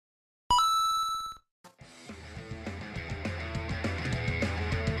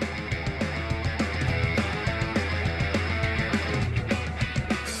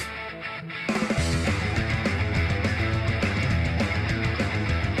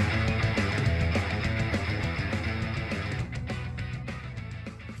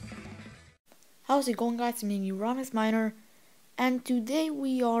How's it going, guys? I'm Minirodimusminor, and today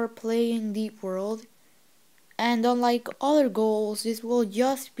we are playing Deepworld. And unlike other goals, this will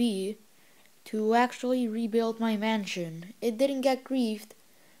just be to actually rebuild my mansion. It didn't get griefed,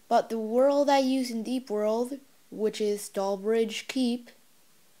 but the world I use in Deepworld, which is Stalbridge Keep,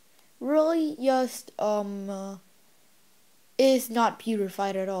 really just is not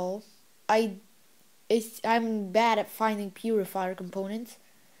purified at all. I'm bad at finding purifier components.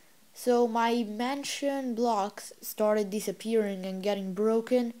 So my mansion blocks started disappearing and getting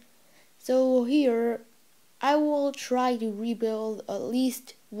broken. So here I will try to rebuild at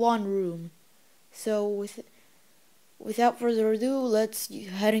least one room. So without further ado, let's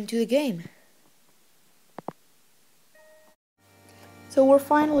head into the game. So we're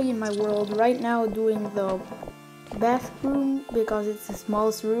finally in my world right now, doing the bathroom because it's the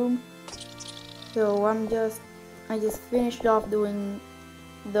smallest room. So I just finished off doing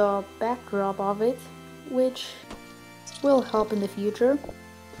the backdrop of it, which will help in the future.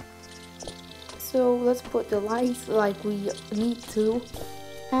 So let's put the lights like we need to,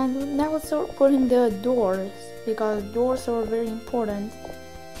 and now let's start putting the doors, because doors are very important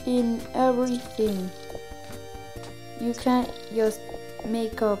in everything. You can't just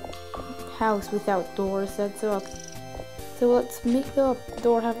make a house without doors, that sucks. So let's make the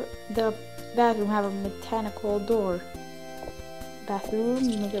bathroom have a mechanical door. Bathroom,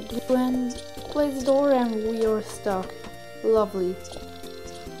 make it blue and place the door, and we are stuck. Lovely.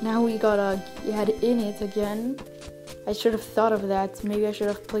 Now we gotta get in it again. I should have thought of that. Maybe I should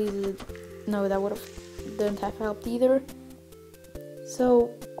have placed it. No, that didn't have helped either. So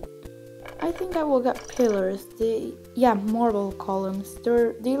I think I will get pillars. Marble columns.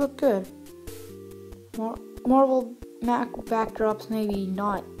 They look good. Marble backdrops, maybe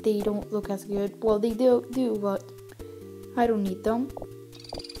not. They don't look as good. Well, they do, but I don't need them.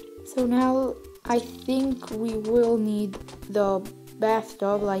 So now I think we will need the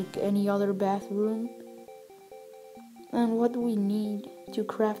bathtub like any other bathroom. And what do we need to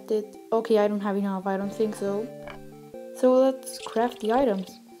craft it? Okay, I don't have enough. I don't think so. So let's craft the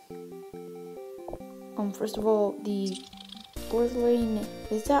items. First of all, the porcelain.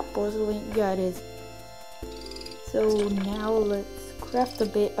 Is that porcelain? Yeah, it is. So now let's craft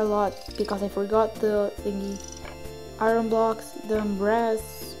a lot, because I forgot the thingy. Iron blocks, the brass,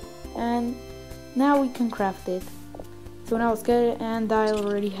 and now we can craft it. So now let's get it, and I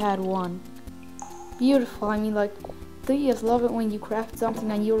already had one. Beautiful. I mean, like, do you just love it when you craft something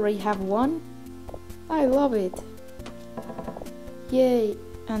and you already have one? I love it. Yay.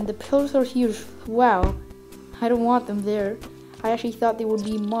 And the pillars are huge. Wow. I don't want them there. I actually thought they would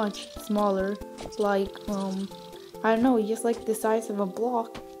be much smaller. Like, I don't know, just like the size of a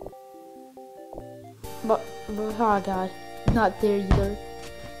block. But oh god, not there either.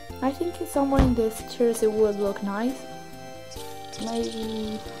 I think somewhere in this stairs it would look nice.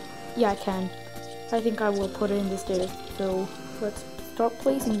 Maybe, yeah, I can. I think I will put it in the stairs. So let's start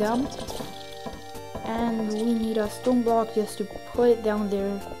placing them. And we need a stone block just to put it down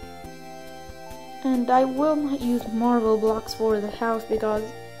there. And I will not use marble blocks for the house because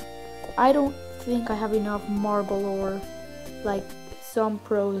I don't think I have enough marble, or like some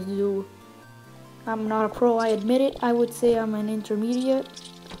pros do. I'm not a pro, I admit it. I would say I'm an intermediate,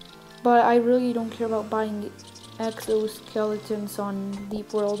 but I really don't care about buying exoskeletons on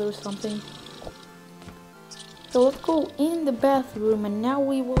Deepworld or something. So let's go in the bathroom, and now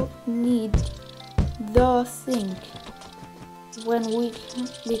we will need the sink.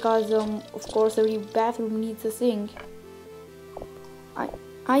 Because of course every bathroom needs a sink.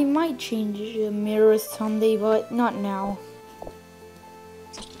 I might change the mirrors someday, but not now.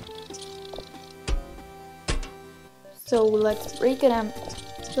 So let's break it and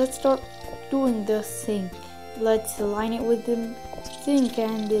let's start doing the sink. Let's align it with the sink,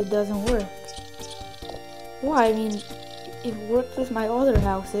 and it doesn't work. Why? I mean, it works with my other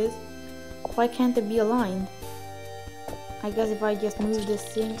houses. Why can't it be aligned? I guess if I just move the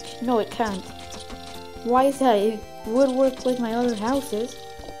sink... No, it can't. Why is that? It would work with my other houses.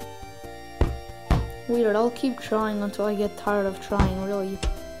 Weird, I'll keep trying until I get tired of trying, really.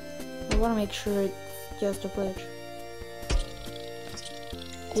 I want to make sure it's just a glitch.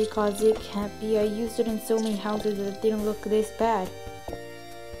 Because it can't be. I used it in so many houses that it didn't look this bad.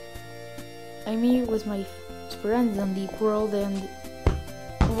 I mean, it was my friends on Deepworld, and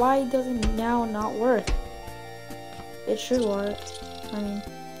why does it now not work? It should work. I mean,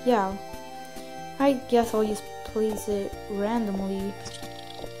 yeah. I guess I'll just place it randomly.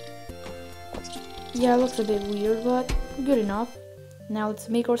 Yeah, it looks a bit weird, but good enough. Now let's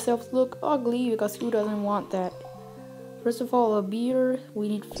make ourselves look ugly, because who doesn't want that? First of all, a beard, we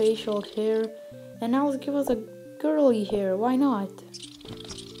need facial hair, And now let's give us a girly hair. Why not?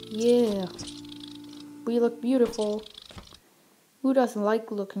 Yeah. We look beautiful. Who doesn't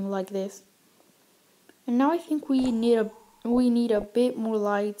like looking like this? And now I think we need a bit more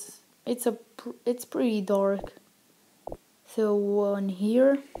lights. It's pretty dark. So one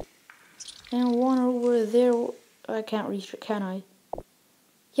here and one over there. I can't reach it, can I?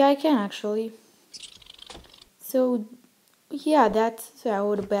 Yeah, I can actually. So yeah, that's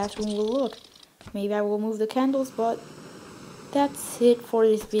how the bathroom will look. Maybe I will move the candles, but that's it for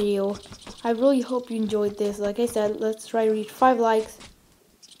this video. I really hope you enjoyed this. Like I said, let's try to reach 5 likes.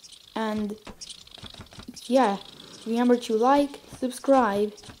 And yeah, remember to like,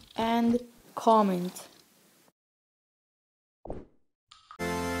 subscribe, and comment.